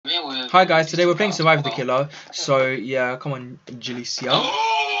Hi guys, today we're playing Survive the Killer. So yeah, come on, Jalicia.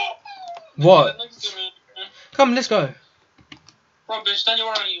 What? Come, let's go. Rubbish, then where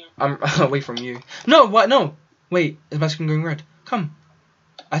are you? I'm away from you. No, what? No. Wait, is my screen going red? Come.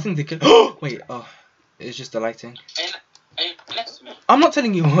 I think the killer. Wait. Oh, it's just the lighting. Are you next to me? I'm not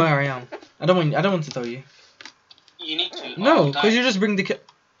telling you where I am. I don't want to tell you. You need to. No, because you just bring the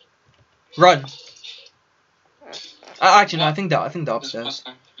Run. Actually, no. I think they're upstairs.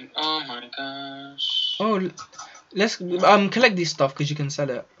 Oh my gosh. Oh, let's collect this stuff because you can sell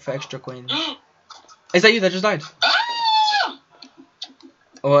it for extra coins. Is that you that just died?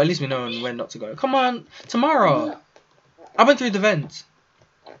 Or at least we know when not to go. Come on, Tamara. I went through the vent.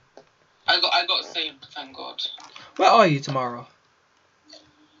 I got saved, thank God. Where are you, Tamara?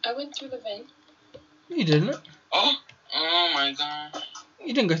 I went through the vent. You didn't. Oh my God.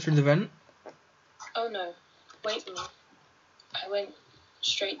 You didn't go through the vent. Oh no. Wait a minute. I went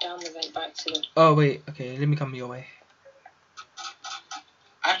straight down the vent by accident. Oh wait, okay, let me come your way.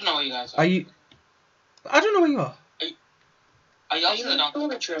 I don't know where you guys are. Are you? I don't know where you are. Are you in the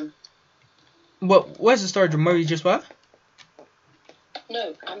storage room? What? Where's the storage room? Where you just were?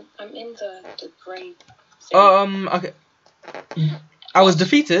 No, I'm in the grey. Okay. I was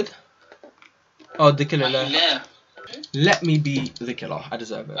defeated. Oh, the killer left. Yeah. Let me be the killer. I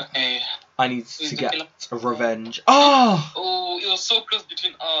deserve it. Okay. I need Who's to the get killer? revenge. Oh! Oh, it was so close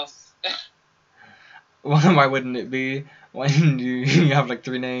between us. Why wouldn't it be? Why didn't you have like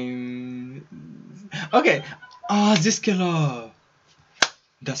 3 names? Okay. Ah, this killer.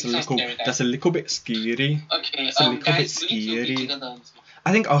 That's a little bit scary. Okay, It's a little guys, bit we need to be scary. together.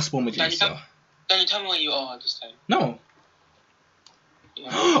 I think I'll spawn with Can Lisa. you tell me where you are this time? No.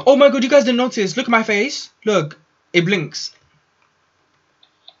 Yeah. Oh my god, you guys didn't notice. Look at my face. Look. It blinks.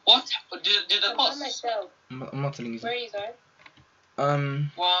 What? Did the I'm by boss? myself. I'm not telling you. Where are you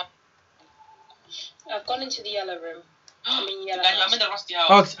going? What? I've gone into the yellow room. I mean yellow Daniel, I'm house. in the rusty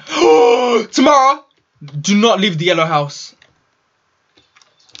house. Tomorrow, do not leave the yellow house.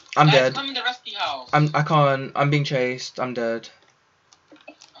 I'm Guys, dead. come in the rusty house. I can't. I'm being chased. I'm dead.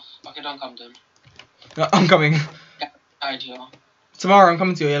 Okay, don't come then. No, I'm coming. Hide here. Tomorrow, I'm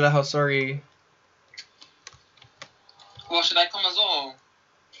coming to your yellow house. Sorry. Well, should I come as well?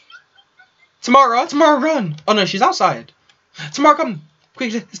 Tomorrow, run. Oh no, she's outside. Tomorrow, come.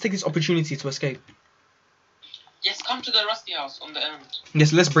 Quick, let's take this opportunity to escape. Yes, come to the rusty house on the end.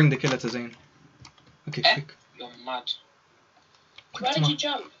 Yes, let's bring the killer to Zane. Okay, quick. You're mad. Where did you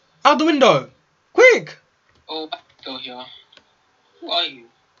jump? Out the window. Quick. Oh, go here. Who are you?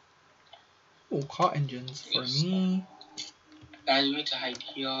 Oh, car engines for me. Guys, we need to hide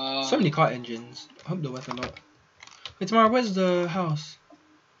here. So many car engines. I hope they're worth a lot. Hey, Tamara, where's the house?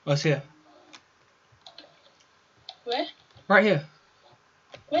 Oh, it's here. Where? Right here.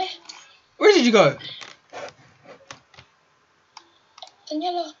 Where? Where did you go?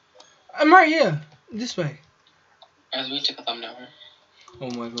 Daniela. I'm right here. This way. Guys, we need to take a thumbnail.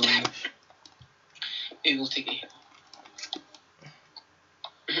 Oh my gosh. We will take it here.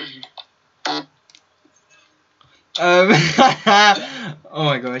 Oh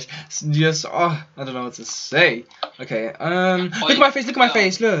my gosh. Just I don't know what to say. Okay. Look at my face. Look at my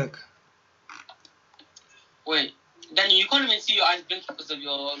face. Look. Wait, Danny, you can't even see your eyes blinking because of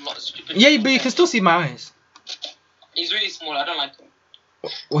your stupid. Yeah, but you can still see my eyes. It's really small. I don't like it.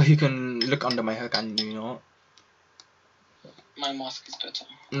 Well, you can look under my hair, can you not? My mask is better.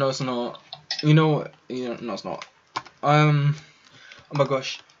 No, it's not. You know, no, it's not. Oh my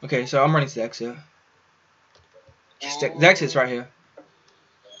gosh. Okay, so I'm running to the exit. The exit's right here.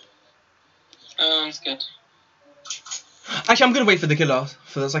 I'm scared. Actually, I'm gonna wait for the killer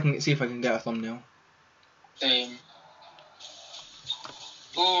so I can see if I can get a thumbnail. Same.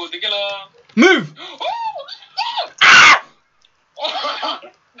 Oh, the killer! Move! Ah!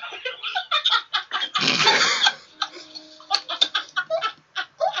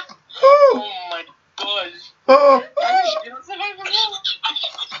 Oh my gosh! Oh. You're not surviving.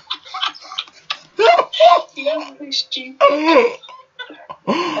 You're stupid.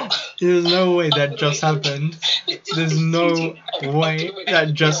 There's no way that just happened. There's no way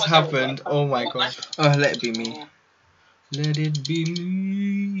that just happened. Oh my gosh. Oh, let it be me. Let it be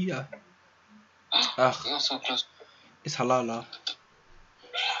me. Yeah. You're so close. It's Halala.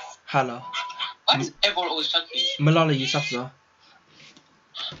 Hala. Why does everyone always touch me? Malala Yousafzai.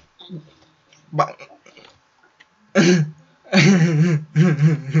 But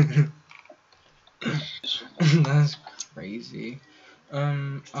that's crazy.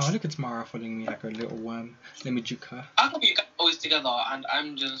 Oh, look at Tamara following me like a little worm. Let me juke her. How come you guys always together and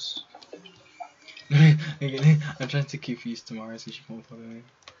I'm just... I'm trying to keep used to Tamara so she can't follow me.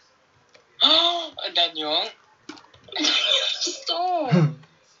 Daniel. Stop!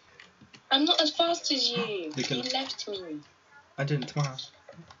 I'm not as fast as you. The killer. You left me. I didn't tomorrow.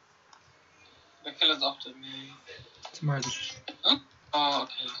 The killer's after me. Tomorrow Huh? Oh,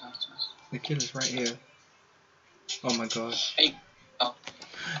 okay. the killer's right here. Oh my god. Hey. Oh.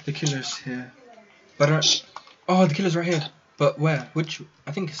 The killer's here. But oh, the killer's right here. But where? Which?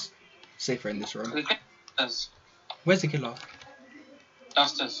 I think it's safer in this room. The killer's Where's the killer?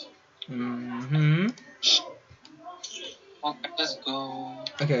 downstairs. Mm-hmm. Okay, let's go.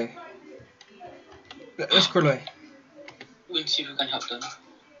 Okay. Let's crawl away. We'll see if we can help them.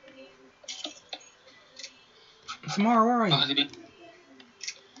 Tomorrow, where are you? Oh, has it been?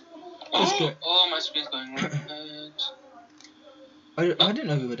 Let's go. Oh, my screen's going red. I didn't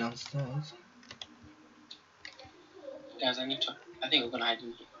know we were downstairs. Guys, I need to. I think we're gonna hide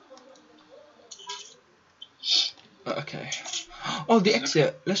in here. Okay. Oh, the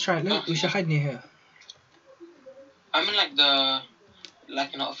exit. Let's try it. We should hide near here. I'm in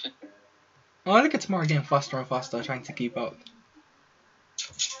like an outfit. Oh, look at Tamara getting faster and faster, trying to keep up.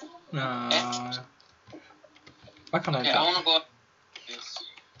 Nah. Why can't Okay, I? I wanna go.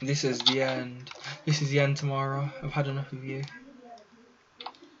 This is the end. This is the end, Tamara. I've had enough of you.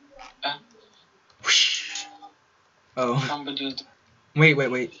 Whoosh. Oh. Somebody.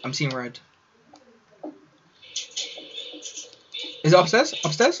 Wait. I'm seeing red. Is it upstairs?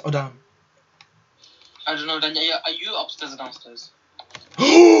 Upstairs or down? I don't know, Daniel. Are you upstairs or downstairs?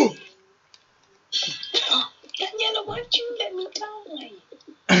 Daniela, why'd you let me die?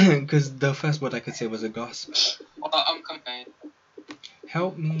 Because the first word I could say was a gasp. Oh, I'm coming.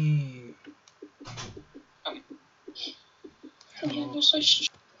 Help me. Daniela, you're so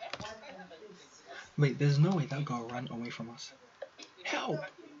stupid. Wait, there's no way that girl ran away from us. Help!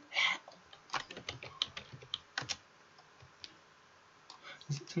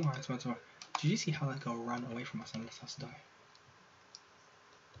 Is it tomorrow? Did you see how that girl ran away from us and let us die?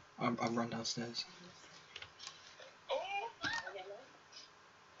 I've run downstairs.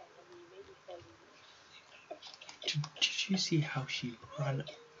 Did you see how she ran?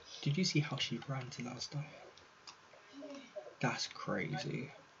 Did you see how she ran to let us die? That's crazy.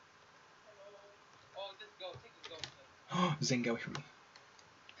 Zen, get away from me.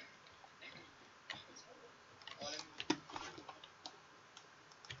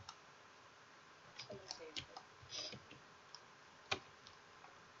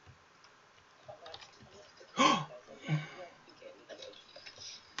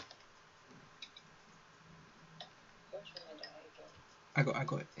 I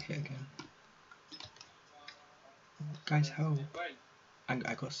got hit again. Guys, help! I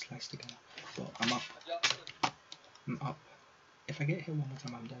got sliced again. But I'm up. I'm up. If I get hit one more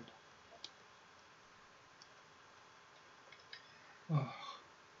time, I'm dead. Oh.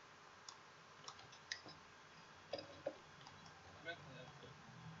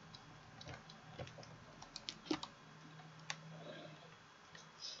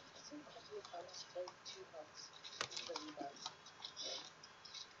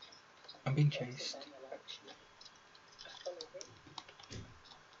 I'm being chased.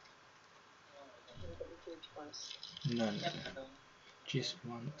 No. Just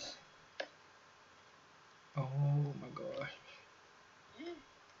once. Oh my gosh.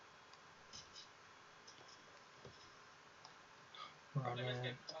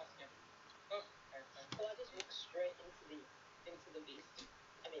 Running.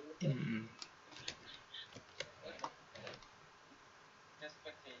 Mm-mm.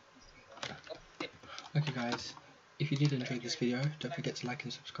 Okay guys, if you did enjoy this video, don't forget to like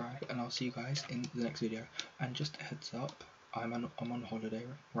and subscribe, and I'll see you guys in the next video. And just a heads up, I'm on holiday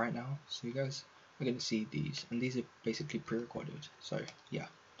right now, so you guys are going to see these, and these are basically pre-recorded, so yeah,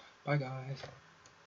 bye guys.